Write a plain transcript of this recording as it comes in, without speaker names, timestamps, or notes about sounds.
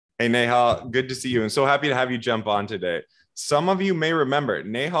Hey, Nehal, good to see you and so happy to have you jump on today. Some of you may remember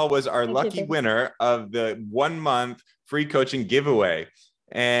Nehal was our Thank you, lucky David. winner of the 1 month free coaching giveaway.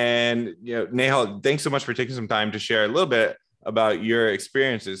 And Nehal, thanks so much for taking some time to share a little bit about your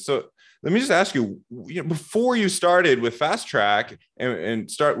experiences. So let me just ask you, before you started with Fast Track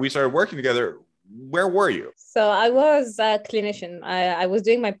we started working together, where were you? So I was a clinician. I was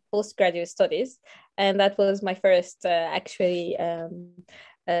doing my postgraduate studies, and that was my first actually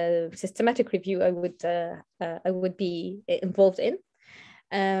systematic review I would be involved in.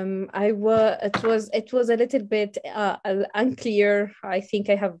 I was it was a little bit unclear. I think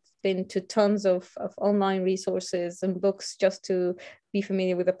I have been to tons of online resources and books just to be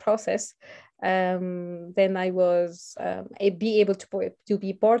familiar with the process. Then I was be able to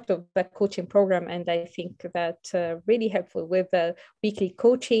be part of the coaching program, and I think that really helpful with the weekly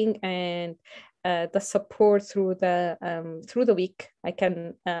coaching and the support through the week. I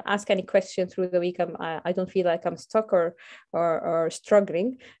can ask any question through the week. I don't feel like I'm stuck or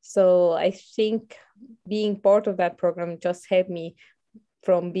struggling. So I think being part of that program just helped me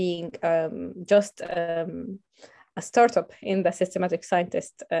from being just a startup in the systematic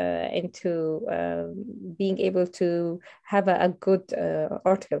scientist into being able to have a good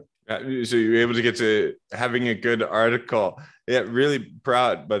article. So you're able to get to having a good article. Yeah, really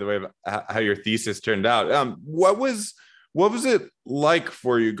proud, by the way, of how your thesis turned out. What was it like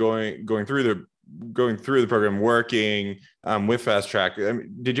for you going through the program, working with Fast Track? I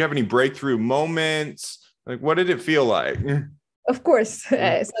mean, did you have any breakthrough moments? Like, what did it feel like? Of course, so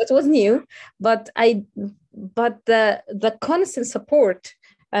it was new, but the constant support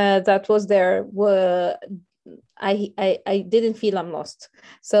that was there were I didn't feel I'm lost.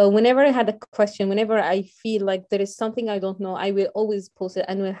 So whenever I had a question, whenever I feel like there is something I don't know, I will always post it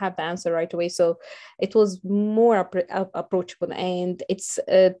and will have the answer right away. So it was more approachable, and it's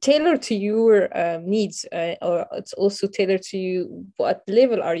tailored to your needs, or it's also tailored to you. What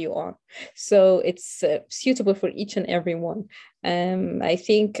level are you on? So it's suitable for each and every one. I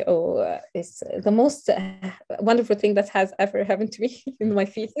think it's the most wonderful thing that has ever happened to me in my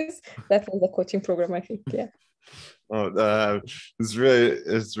thesis. That was the coaching program, I think. Yeah. Oh, it's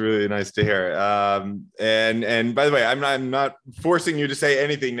really nice to hear. And by the way, I'm not forcing you to say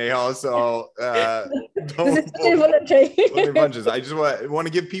anything, Nehal. So This don't is totally voluntary. pull any punches. I just want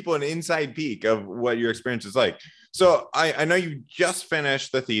to give people an inside peek of what your experience is like. So I know you just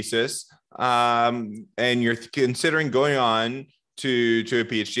finished the thesis, and you're considering going on to a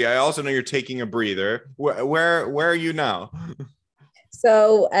PhD. I also know you're taking a breather. Where are you now?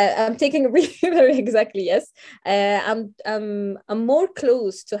 So I'm taking a breather. Exactly, yes. I'm more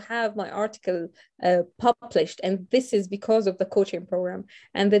close to have my article published, and this is because of the coaching program,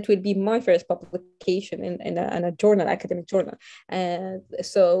 and that will be my first publication in a journal, academic journal.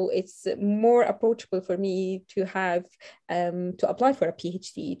 So it's more approachable for me to have to apply for a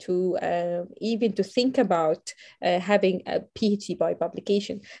PhD, to even to think about having a PhD by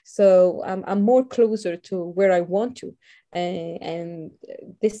publication. So I'm more closer to where I want to, and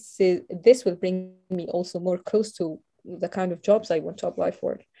this will bring me also more close to the kind of jobs I want to apply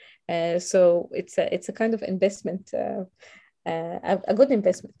for. So it's a kind of investment, a good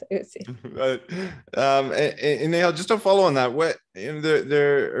investment, I would say. And Nehal, just to follow on that,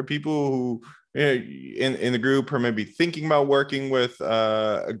 there are people who in the group who are maybe thinking about working with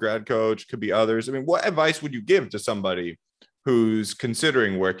a grad coach, could be others. I mean, what advice would you give to somebody who's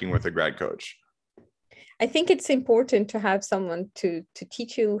considering working with a grad coach? I think it's important to have someone to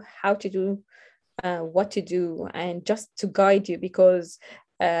teach you how to do what to do, and just to guide you, because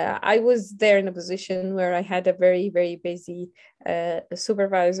I was there in a position where I had a very, very busy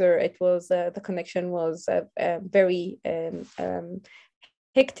supervisor. It was the connection was very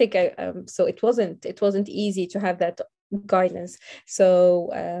hectic, so it wasn't easy to have that guidance.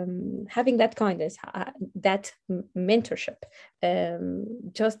 So having that guidance, that mentorship,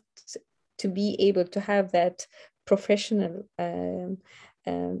 just to be able to have that professional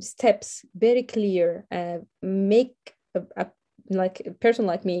steps very clear, make like a person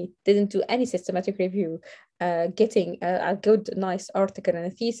like me didn't do any systematic review, getting a good nice article and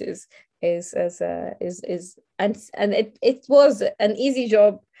a thesis is and it was an easy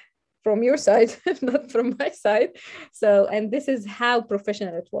job from your side, not from my side. So, and this is how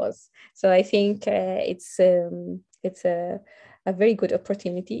professional it was. So I think it's a very good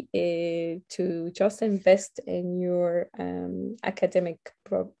opportunity to just invest in your academic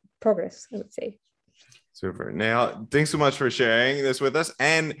progress, I would say. Super. Now, thanks so much for sharing this with us.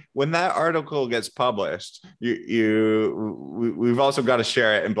 And when that article gets published, we've also got to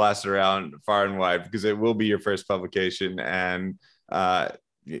share it and blast it around far and wide, because it will be your first publication. And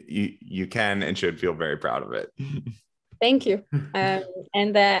you can and should feel very proud of it. Thank you.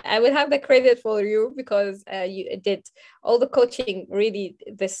 And I will have the credit for you because you did all the coaching. Really,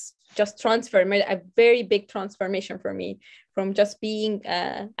 this just made a very big transformation for me from just being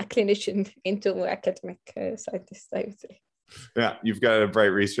a clinician into academic scientist, I would say. Yeah, you've got a bright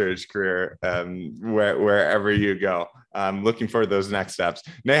research career wherever you go. I'm looking forward to those next steps.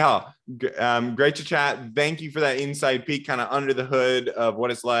 Nehal, great to chat. Thank you for that inside peek kind of under the hood of what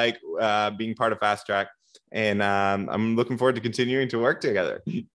it's like being part of Fast Track. And I'm looking forward to continuing to work together.